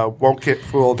 Won't get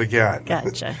fooled again.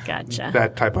 Gotcha.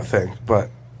 That type of thing.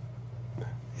 But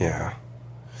yeah.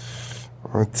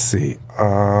 Let's see.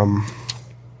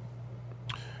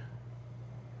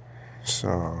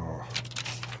 So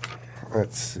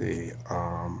let's see.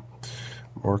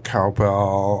 More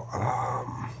cowbell.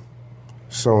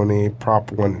 Sony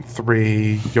Prop 1 and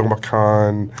 3.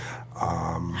 Youmacon.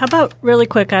 How about really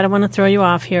quick? I don't want to throw you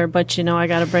off here, but I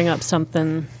got to bring up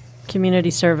something community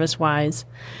service wise.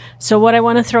 So what I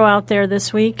want to throw out there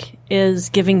this week is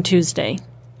Giving Tuesday.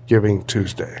 Giving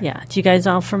Tuesday. Yeah. Do you guys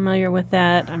all familiar with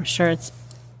that? I'm sure it's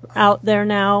out there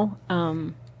now.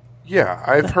 Yeah,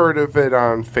 I've heard of it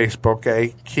on Facebook.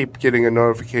 I keep getting a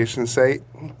notification say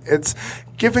it's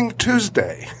Giving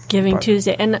Tuesday. Giving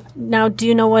Tuesday. And now, do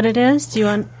you know what it is? Do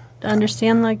you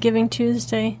understand like Giving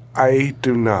Tuesday? I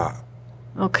do not.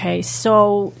 Okay,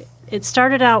 so it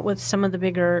started out with some of the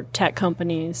bigger tech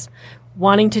companies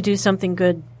wanting to do something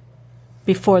good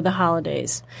before the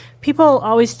holidays. People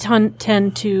always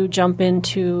tend to jump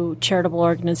into charitable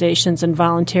organizations and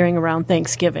volunteering around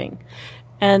Thanksgiving.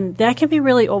 And that can be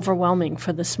really overwhelming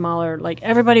for the smaller, like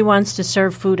everybody wants to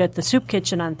serve food at the soup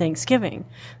kitchen on Thanksgiving.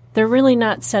 They're really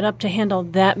not set up to handle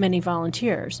that many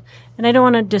volunteers. And I don't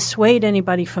want to dissuade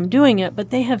anybody from doing it,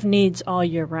 but they have needs all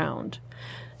year round.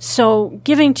 So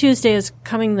Giving Tuesday is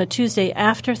coming the Tuesday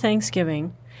after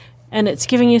Thanksgiving, and it's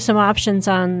giving you some options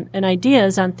on and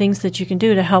ideas on things that you can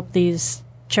do to help these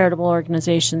charitable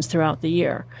organizations throughout the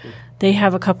year. They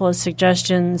have a couple of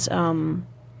suggestions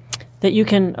that you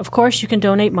can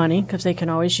donate money because they can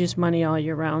always use money all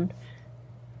year round.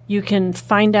 You can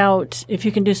find out if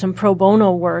you can do some pro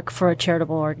bono work for a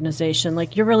charitable organization.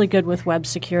 Like you're really good with web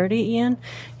security, Ian.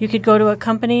 You could go to a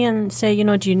company and say,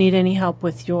 do you need any help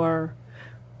with your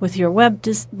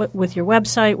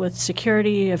website, with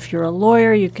security? If you're a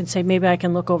lawyer, you can say, maybe I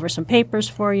can look over some papers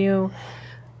for you.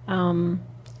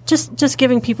 Just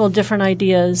giving people different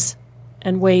ideas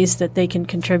and ways that they can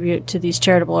contribute to these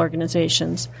charitable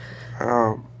organizations.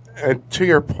 And to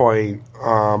your point,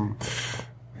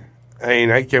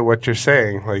 I get what you're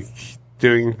saying. Like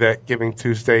doing that Giving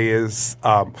Tuesday is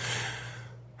a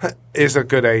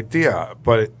good idea,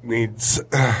 but it needs.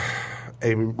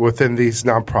 Within these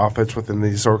nonprofits, within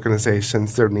these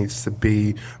organizations, there needs to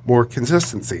be more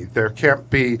consistency. There can't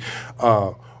be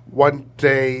one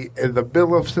day in the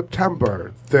middle of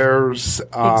September. There's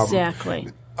exactly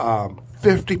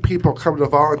 50 people come to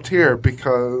volunteer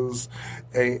because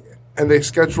and they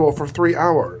schedule for 3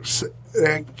 hours.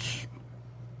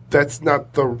 That's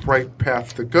not the right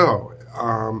path to go.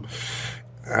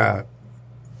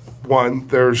 One,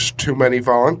 there's too many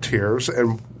volunteers,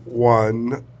 and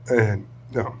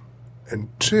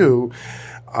two,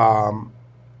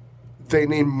 they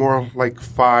need more like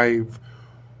 5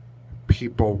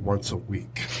 people once a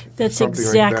week. That's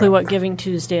exactly what Giving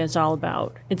Tuesday is all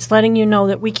about. It's letting you know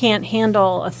that we can't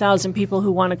handle 1,000 people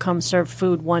who want to come serve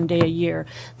food one day a year,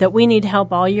 that we need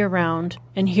help all year round.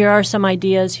 And here are some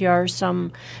ideas. You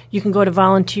can go to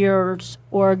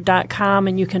volunteersorg.com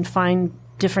and you can find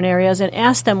different areas and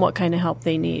ask them what kind of help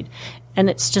they need. And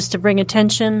it's just to bring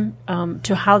attention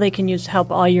to how they can use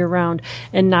help all year round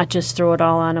and not just throw it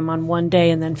all on them on one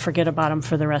day and then forget about them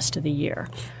for the rest of the year.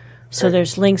 So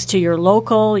there's links to your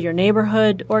local, your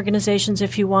neighborhood organizations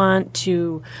if you want,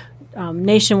 to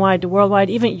nationwide, to worldwide.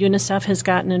 Even UNICEF has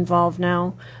gotten involved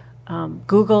now.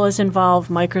 Google is involved.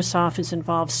 Microsoft is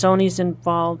involved. Sony's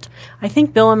involved. I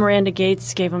think Bill and Miranda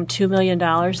Gates gave them $2 million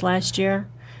last year.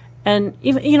 And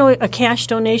even, a cash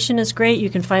donation is great. You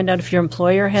can find out if your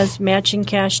employer has matching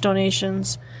cash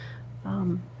donations.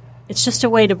 It's just a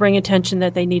way to bring attention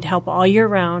that they need help all year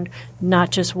round, not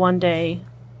just one day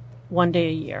a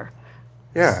year.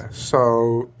 Yeah,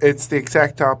 so it's the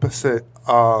exact opposite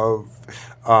of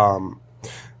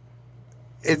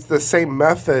it's the same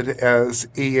method as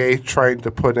EA trying to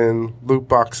put in loot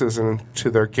boxes into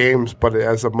their games, but it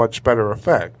has a much better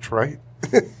effect, right?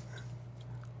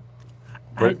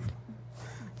 Right.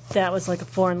 That was like a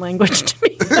foreign language to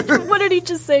me. What did he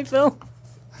just say, Phil?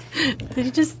 Did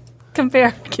he just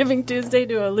compare Giving Tuesday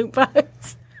to a loot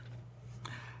box?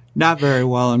 Not very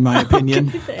well, in my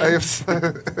opinion.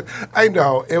 I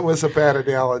know it was a bad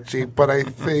analogy, but I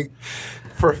think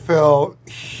for Phil,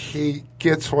 he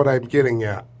gets what I'm getting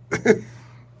at.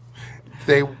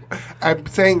 I'm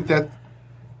saying that,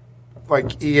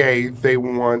 like EA, they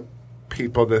want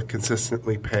people to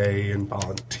consistently pay and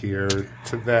volunteer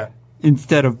to that.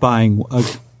 Instead of buying a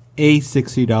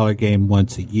 $60 game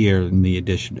once a year, in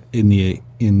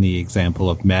the example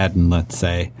of Madden, let's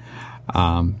say,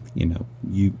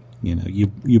 you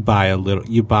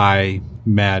buy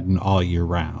Madden all year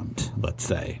round, let's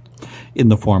say, in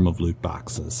the form of loot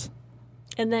boxes.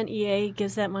 And then EA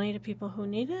gives that money to people who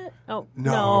need it? Oh,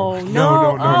 No.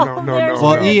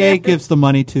 Well, EA gives the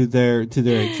money to their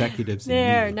executives.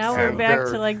 Now we're back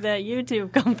to like that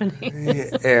YouTube company.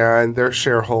 And their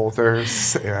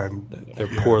shareholders and their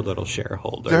poor little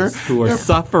shareholders who are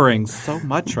suffering so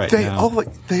much right now.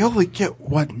 They only get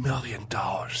 $1 million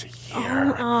a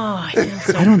year.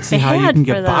 I don't see how you can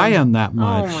get by on that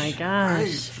much. Oh my I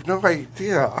gosh! have no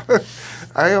idea.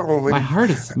 My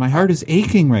heart is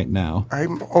aching right now. I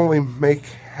only make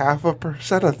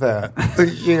 0.5% of that a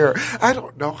year. I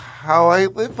don't know how I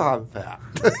live on that.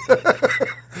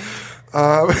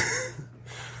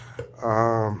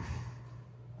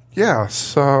 Yeah,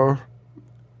 so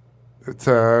it's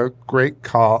a great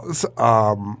cause,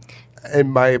 in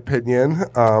my opinion.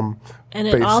 And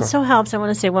it also helps, I want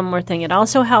to say one more thing, it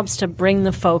also helps to bring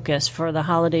the focus for the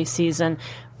holiday season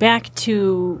back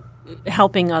to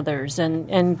helping others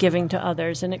and giving to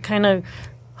others. And it kind of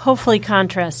hopefully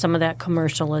contrasts some of that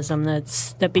commercialism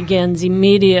that begins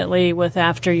immediately with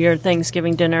after your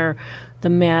Thanksgiving dinner, the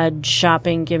mad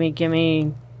shopping,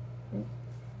 gimme.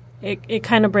 It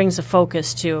kind of brings a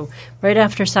focus to right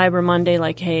after Cyber Monday,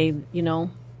 like, hey,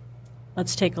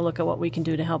 let's take a look at what we can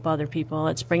do to help other people.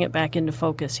 Let's bring it back into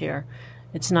focus here.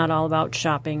 It's not all about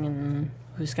shopping and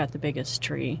who's got the biggest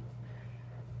tree.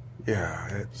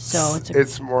 Yeah,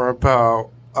 it's more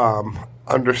about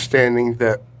understanding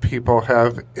that people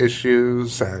have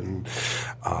issues and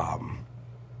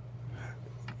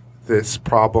this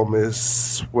problem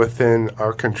is within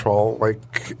our control.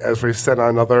 Like, as we said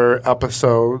on other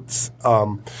episodes,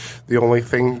 the only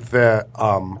thing that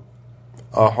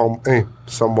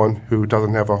someone who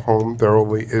doesn't have a home, their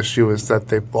only issue is that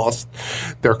they've lost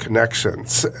their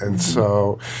connections. And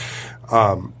so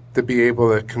to be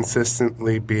able to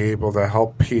consistently be able to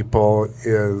help people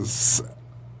is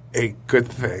a good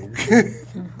thing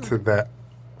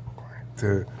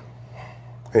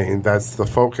and that's the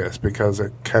focus, because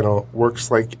it kind of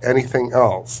works like anything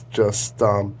else, just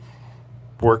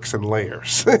works in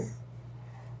layers.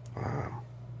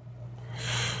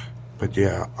 But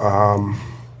yeah,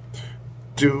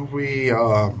 do we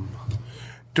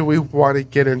want to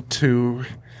get into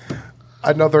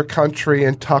another country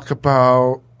and talk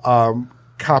about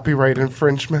copyright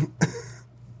infringement?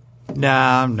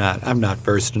 Nah, I'm not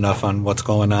versed enough on what's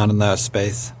going on in that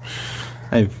space.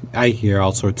 I hear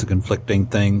all sorts of conflicting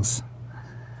things.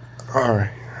 All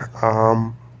right.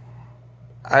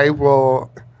 I will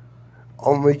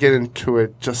only get into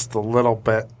it just a little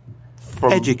bit.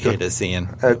 Educate us, Ian.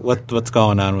 What's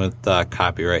going on with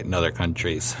copyright in other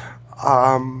countries?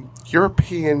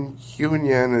 European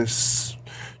Union is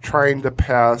trying to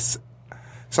pass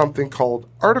something called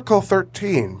Article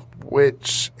 13,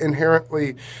 which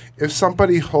inherently, if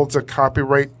somebody holds a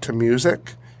copyright to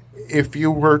music, if you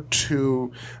were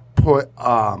to put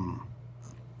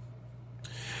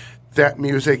that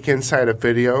music inside a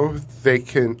video, they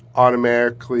can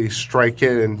automatically strike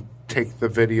it and take the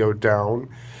video down.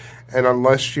 And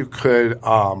unless you could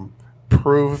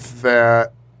prove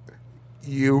that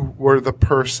you were the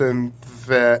person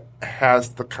that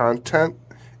has the content,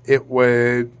 it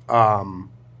would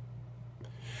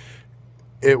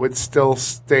still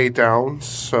stay down.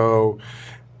 So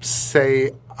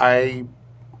say I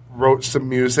wrote some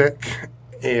music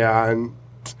and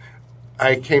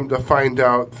I came to find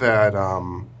out that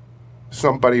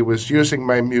somebody was using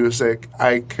my music,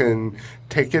 I can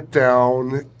take it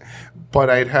down, but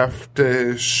I'd have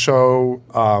to show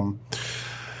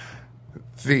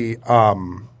the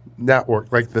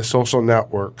network, like the social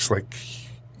networks like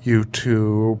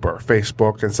YouTube or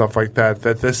Facebook and stuff like that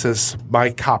this is my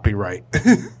copyright.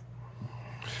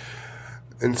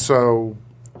 And so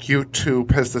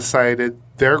YouTube has decided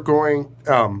they're going,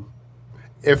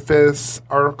 if this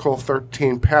Article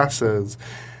 13 passes,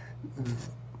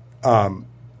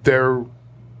 they're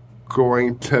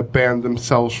going to ban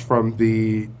themselves from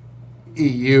the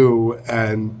EU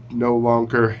and no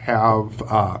longer have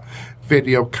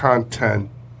video content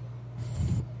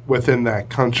within that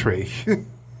country.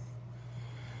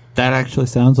 That actually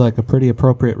sounds like a pretty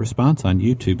appropriate response on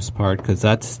YouTube's part, because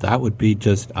that would be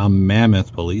just a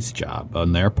mammoth police job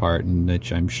on their part, in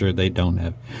which I'm sure they don't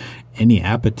have any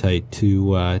appetite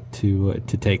to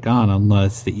take on,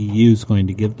 unless the EU is going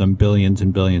to give them billions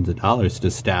and billions of dollars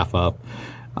to staff up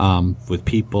with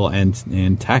people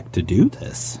and tech to do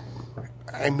this.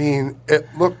 I mean, it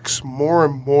looks more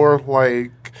and more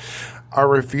like our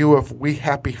review of We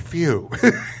Happy Few.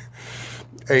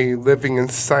 Living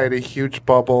inside a huge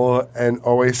bubble and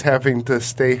always having to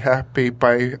stay happy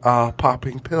by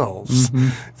popping pills. Mm-hmm.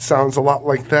 Sounds a lot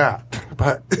like that,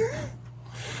 but...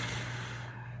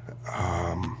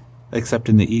 Except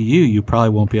in the EU, you probably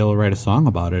won't be able to write a song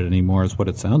about it anymore, is what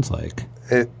it sounds like.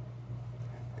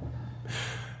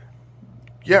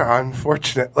 Yeah,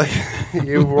 unfortunately,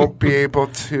 you won't be able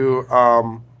to.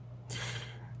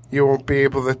 You won't be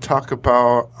able to talk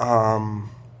about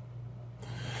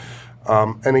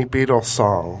any Beatles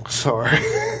songs or.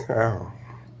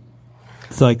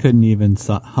 So I couldn't even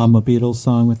hum a Beatles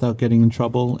song without getting in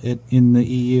trouble in the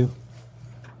EU.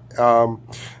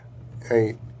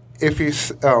 If you,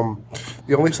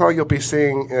 the only song you'll be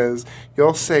singing is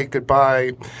 "You'll Say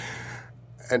Goodbye."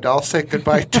 And I'll say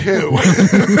goodbye too.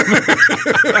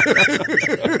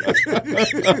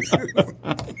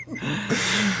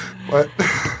 But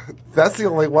that's the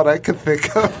only one I can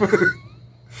think of.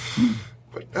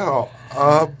 But no.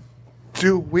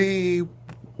 Do we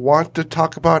want to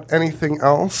talk about anything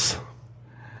else?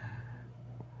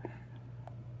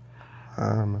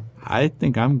 I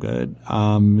think I'm good.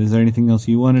 Is there anything else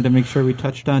you wanted to make sure we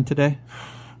touched on today?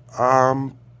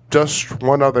 Just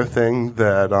one other thing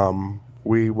that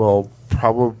we will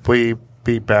probably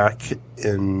be back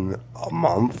in a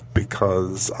month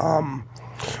because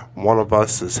one of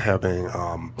us is having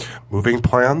moving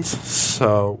plans.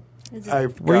 So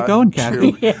where are you going,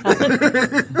 Kathy? Yeah.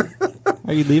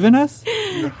 Are you leaving us?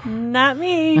 Not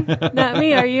me. Not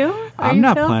me. Are you? I'm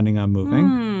not planning on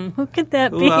moving. Who could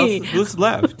that be? Who's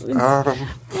left?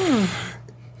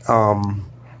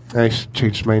 I should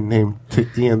change my name to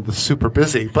Ian the Super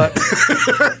Busy, but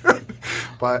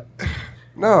but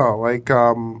no, like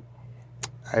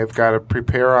I've got to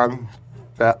prepare on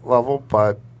that level.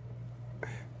 But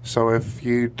so if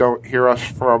you don't hear us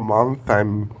for a month,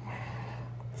 I'm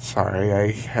sorry.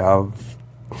 I have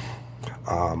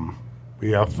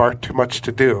we have far too much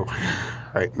to do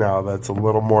right now. That's a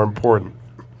little more important.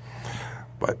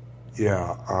 But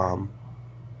yeah,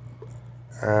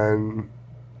 and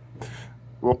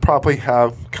we'll probably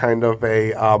have kind of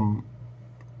a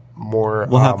more...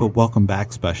 We'll have a welcome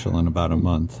back special in about a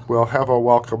month. We'll have a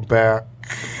welcome back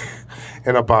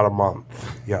in about a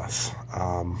month, yes.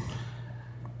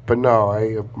 But no,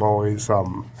 I am always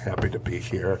happy to be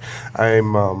here.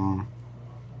 I'm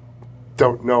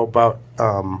don't know about...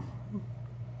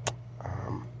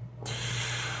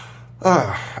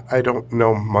 I don't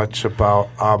know much about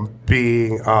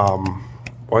being...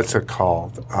 what's it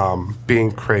called?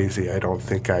 Being crazy. I don't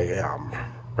think I am.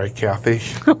 Right, Kathy?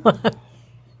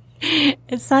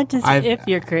 It's not just if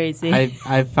you're crazy.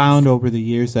 I've found over the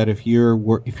years that if you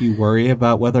worry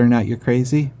about whether or not you're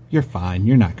crazy, you're fine.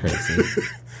 You're not crazy.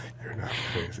 You're not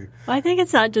crazy. Well, I think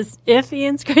it's not just if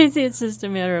Ian's crazy. It's just a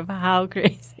matter of how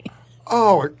crazy.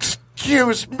 Oh,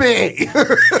 excuse me.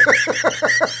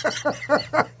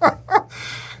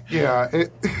 Yeah. Hey,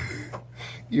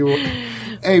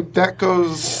 that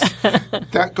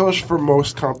goes for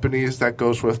most companies. That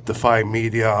goes with Defy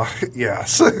Media.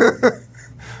 Yes.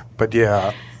 But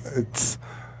yeah, it's...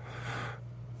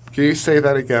 Can you say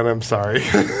that again? I'm sorry.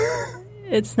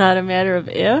 It's not a matter of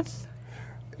if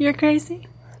you're crazy?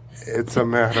 It's a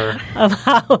matter... Of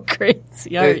how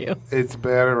crazy are you? It's a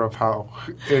matter of how...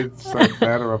 It's a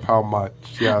matter of how much,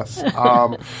 yes.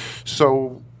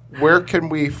 So where can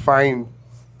we find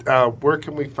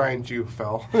you,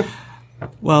 Phil?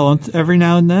 Well, every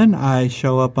now and then I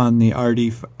show up on the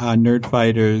RD Nerd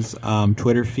Fighters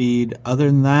Twitter feed. Other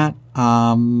than that,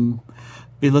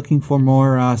 be looking for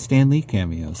more Stan Lee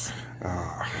cameos.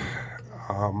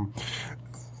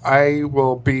 I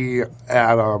will be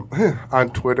at on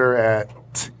Twitter at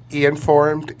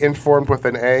Informed with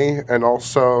an A, and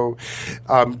also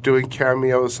doing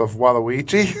cameos of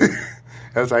Waluigi,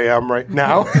 as I am right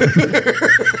now.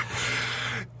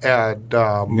 And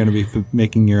you're going to be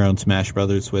making your own Smash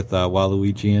Brothers with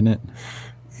Waluigi in it?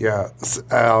 Yes.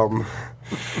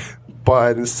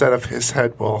 But instead of his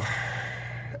head, we'll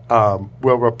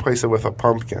replace it with a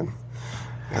pumpkin.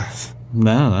 Yes.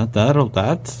 No,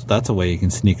 that's a way you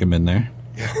can sneak him in there.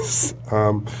 Yes.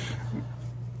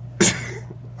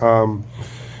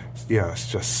 Yeah,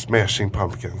 it's just Smashing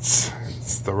Pumpkins.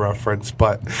 It's the reference,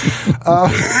 but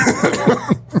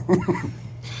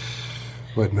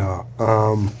but no.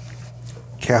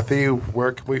 Kathy,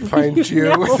 where can we find you?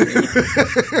 No.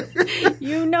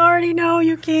 You already know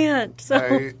you can't,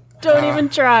 so don't even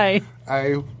try.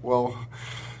 I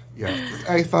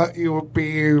thought you would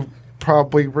be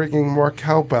probably ringing more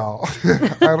cowbell.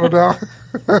 I don't know.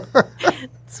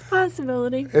 It's a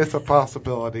possibility. It's a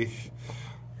possibility.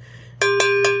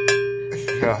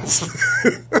 Yes.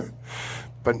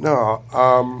 But no,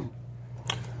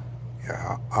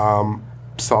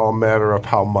 it's all a matter of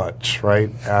how much,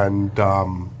 right? And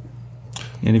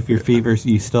if your fever,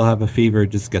 you still have a fever,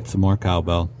 just get some more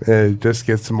cowbell. Just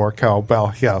get some more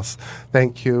cowbell. Yes.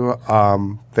 Thank you.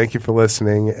 Thank you for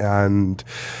listening. And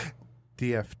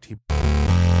DFT.